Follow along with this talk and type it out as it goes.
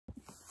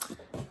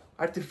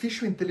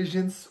Artificial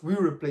intelligence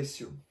will replace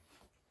you,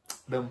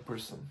 dumb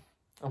person.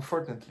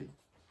 Unfortunately,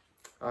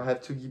 I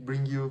have to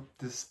bring you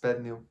this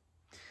bad news.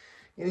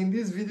 And in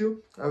this video,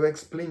 I will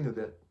explain you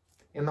that.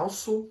 And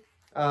also,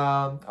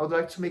 I would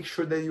like to make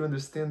sure that you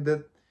understand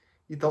that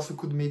it also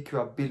could make you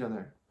a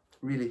billionaire.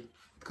 Really,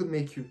 it could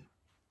make you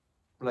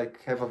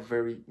like have a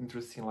very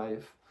interesting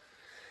life.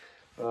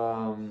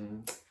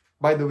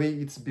 By the way,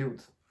 it's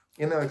built,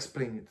 and I'll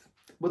explain it.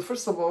 But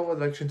first of all, I'd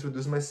like to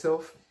introduce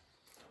myself.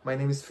 My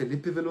name is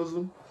Felipe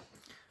Veloso.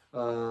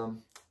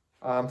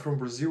 I'm from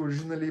Brazil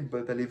originally,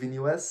 but I live in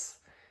US,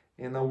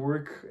 and I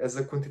work as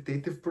a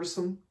quantitative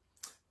person,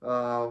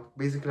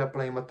 basically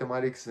applying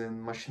mathematics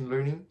and machine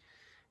learning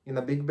in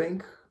a big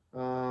bank.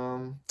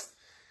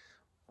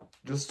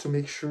 Just to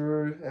make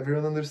sure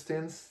everyone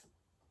understands,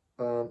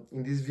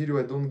 in this video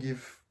I don't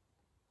give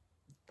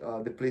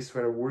the place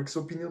where I work's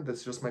opinion.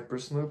 That's just my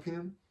personal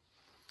opinion.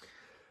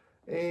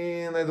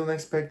 And I don't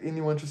expect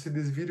anyone to see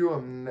this video.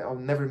 I'll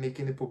never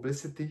make any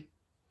publicity.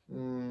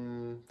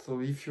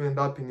 So if you end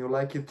up and you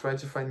like it, try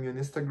to find me on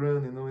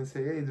Instagram, and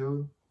say, hey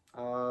dude,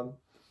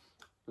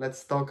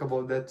 let's talk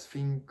about that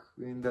thing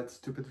in that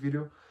stupid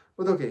video.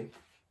 But okay.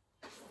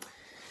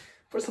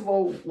 First of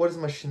all, what is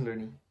machine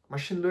learning?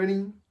 Machine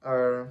learning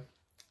are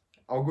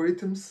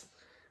algorithms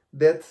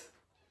that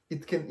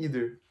it can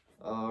either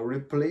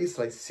replace,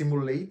 like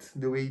simulate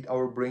the way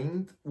our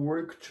brain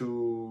work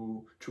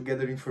to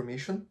gather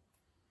information.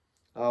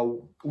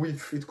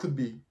 It could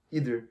be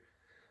either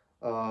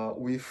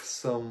with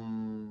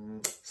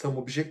some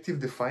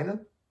objective defined,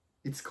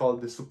 it's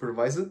called the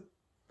supervised,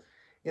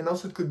 and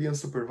also it could be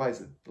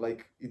unsupervised,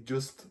 like it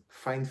just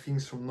find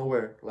things from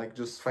nowhere, like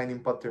just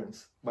finding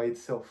patterns by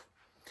itself.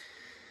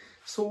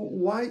 So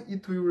why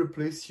it will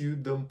replace you,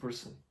 dumb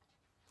person?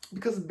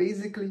 Because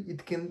basically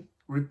it can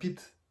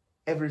repeat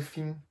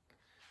everything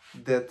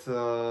that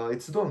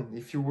it's done.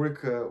 If you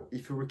work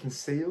in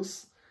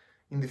sales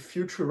in the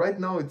future, right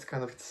now it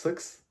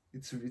sucks.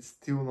 It's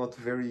still not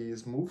very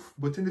smooth,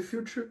 but in the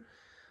future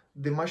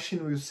the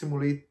machine will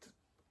simulate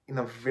in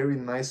a very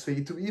nice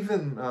way to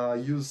even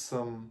use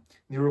some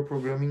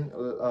neuroprogramming,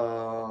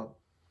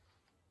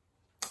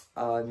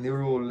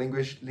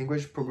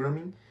 language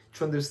programming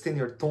to understand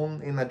your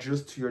tone and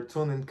adjust to your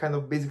tone and kind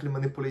of basically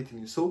manipulating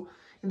you. So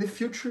in the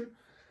future,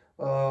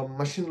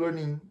 machine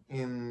learning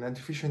and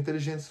artificial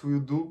intelligence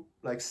will do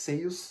like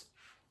sales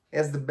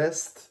as the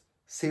best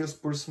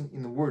salesperson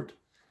in the world,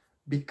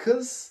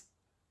 because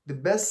the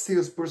best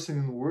salesperson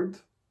in the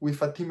world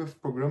with a team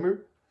of programmers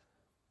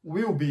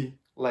will be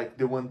like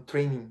the one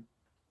training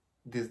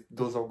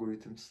those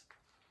algorithms.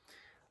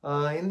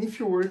 And if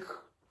you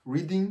work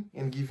reading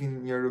and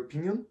giving your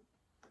opinion,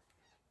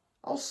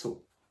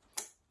 also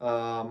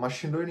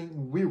machine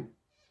learning will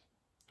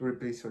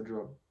replace your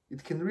job.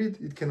 It can read,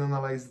 it can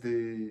analyze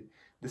the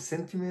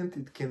sentiment,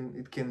 it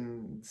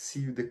can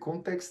see the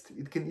context,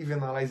 it can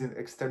even analyze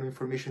external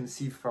information,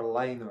 see if you're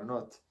lying or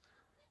not.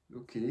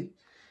 Okay,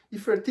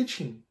 if you're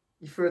teaching,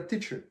 if you're a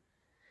teacher,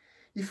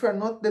 if you're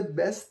not the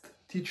best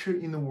teacher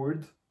in the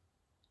world,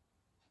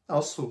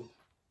 also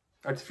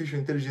artificial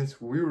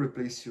intelligence will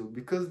replace you,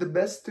 because the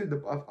best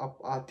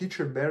a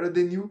teacher better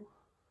than you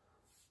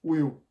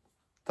will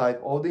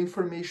type all the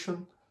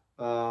information,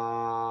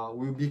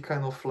 will be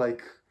kind of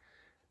like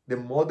the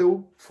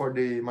model for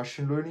the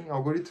machine learning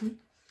algorithm,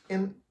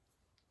 and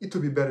it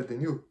will be better than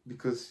you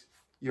because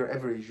you're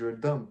average, you're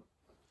dumb.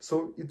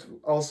 So it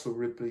will also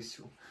replace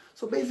you.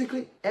 So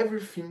basically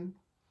everything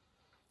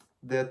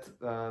that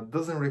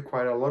doesn't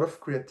require a lot of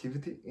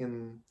creativity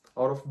and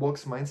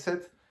out-of-box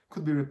mindset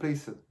could be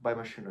replaced by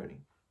machine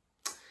learning.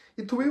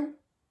 It will,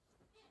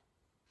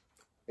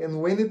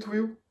 and when it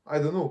will, I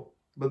don't know.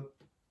 But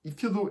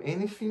if you do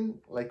anything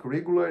like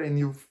regular and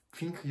you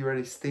think you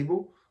are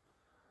stable,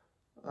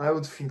 I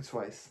would think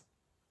twice.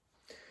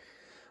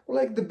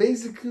 Like the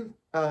basic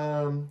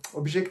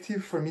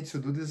objective for me to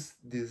do this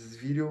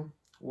video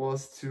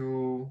was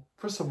to,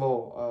 first of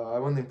all, I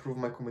want to improve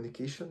my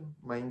communication.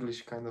 My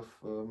English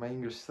my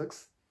English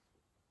sucks.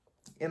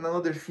 And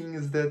another thing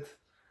is that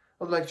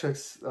I'd like to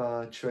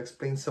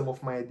explain some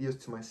of my ideas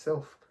to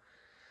myself.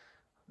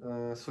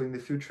 So in the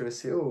future I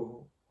say,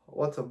 oh,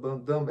 what a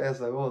dumb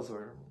ass I was,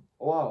 or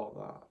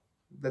wow,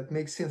 that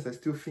makes sense, I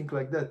still think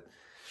like that.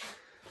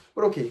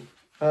 But okay,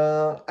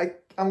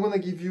 I'm gonna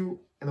give you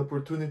an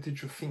opportunity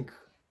to think,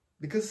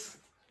 because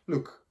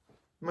look,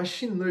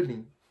 machine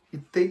learning,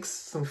 it takes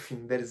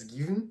something that is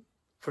given.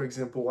 For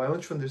example, I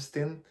want to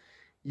understand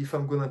if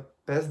I'm gonna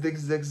pass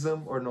this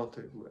exam or not,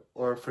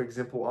 or for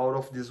example, out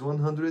of these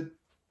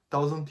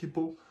 100,000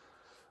 people,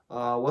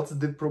 what's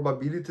the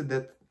probability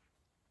that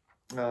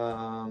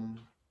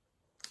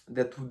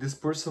this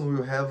person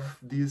will have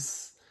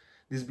this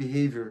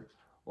behavior,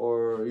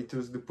 or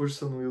the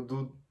person will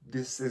do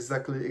this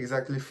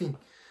exactly thing.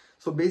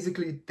 So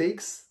basically it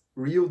takes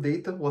real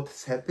data, what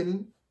is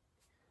happening,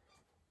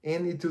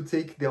 and it will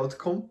take the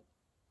outcome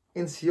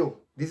and see, oh,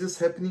 this is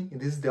happening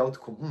and this is the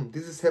outcome.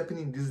 This is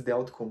happening, this is the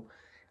outcome.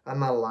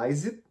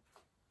 Analyze it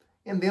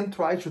and then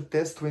try to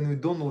test when we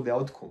don't know the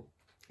outcome.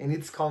 And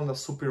it's called a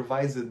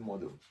supervised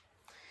model.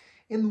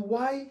 And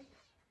why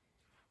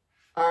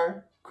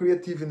are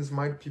creative and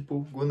smart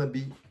people gonna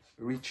be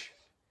rich?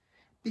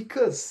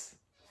 Because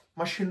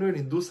machine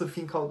learning does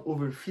something called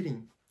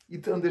overfitting.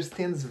 It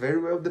understands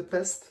very well the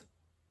past,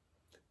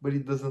 but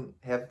it doesn't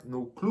have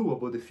no clue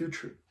about the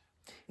future.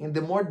 And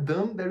the more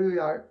dumb that we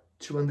are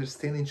to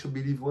understand and to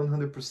believe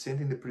 100%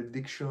 in the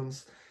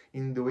predictions,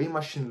 in the way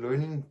machine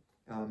learning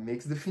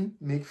make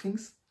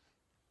things,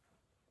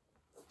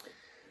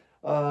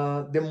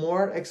 the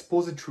more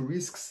exposed to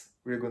risks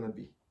we're gonna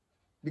be.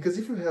 Because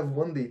if you have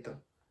one data,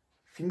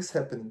 things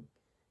happening,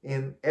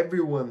 and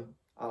everyone,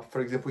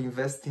 for example,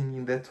 investing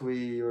in that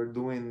way, or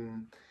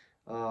doing,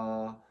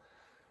 or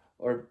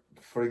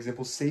for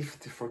example,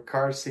 safety for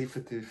car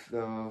safety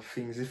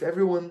things, if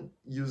everyone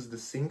use the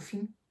same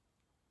thing,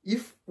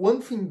 if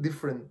one thing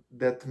different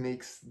that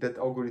makes that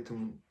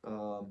algorithm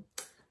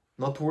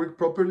not work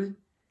properly,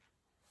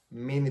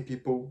 many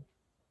people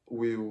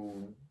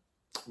will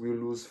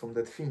lose from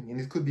that thing.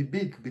 And it could be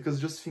big, because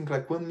just think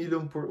like 1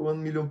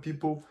 million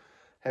people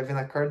having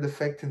a car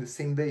defect in the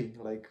same day,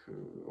 like,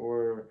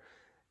 or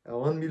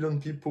 1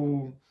 million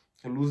people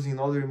losing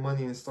all their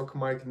money in the stock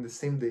market in the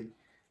same day.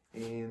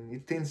 And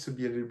it tends to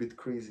be a little bit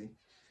crazy.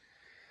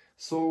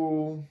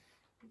 So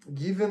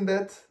given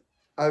that,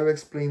 I will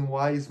explain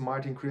why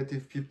smart and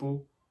creative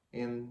people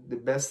and the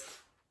best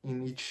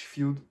in each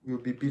field will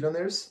be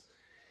billionaires.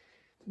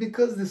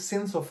 Because the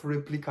sense of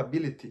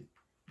replicability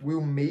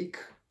will make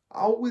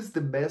always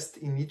the best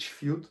in each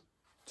field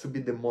to be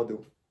the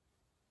model.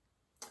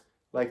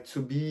 Like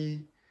to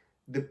be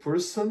the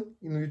person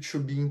in which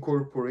should be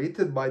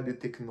incorporated by the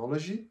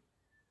technology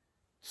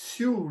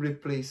to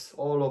replace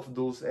all of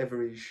those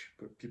average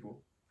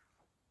people.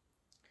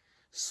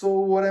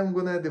 So what I'm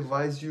gonna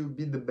advise you,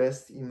 be the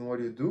best in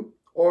what you do,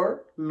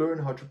 or learn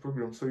how to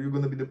program. So you're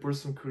gonna be the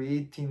person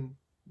creating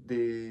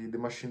the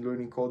machine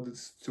learning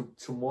codes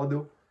to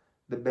model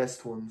the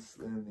best ones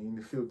in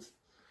the field.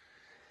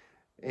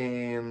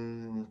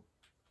 And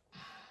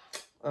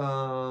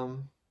I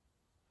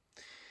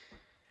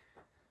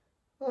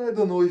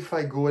don't know if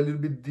I go a little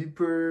bit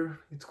deeper,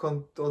 it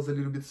was a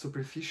little bit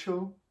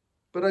superficial,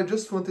 but I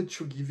just wanted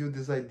to give you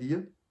this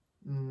idea.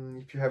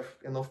 If you have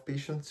enough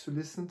patience to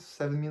listen to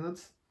 7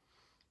 minutes.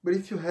 But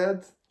if you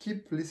had,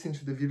 keep listening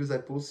to the videos I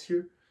post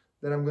here.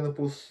 Then I'm gonna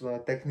post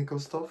technical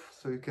stuff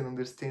so you can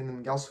understand,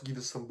 and also give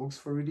you some books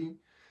for reading.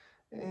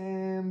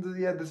 And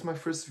yeah, this is my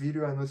first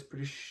video. I know it's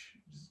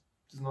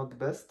it's not the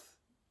best.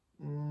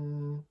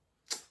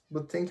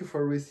 But thank you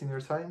for wasting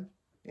your time,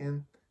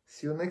 and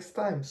see you next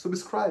time.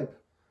 Subscribe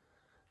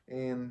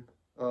and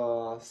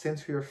send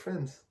to your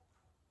friends.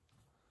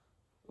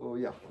 Oh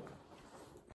yeah.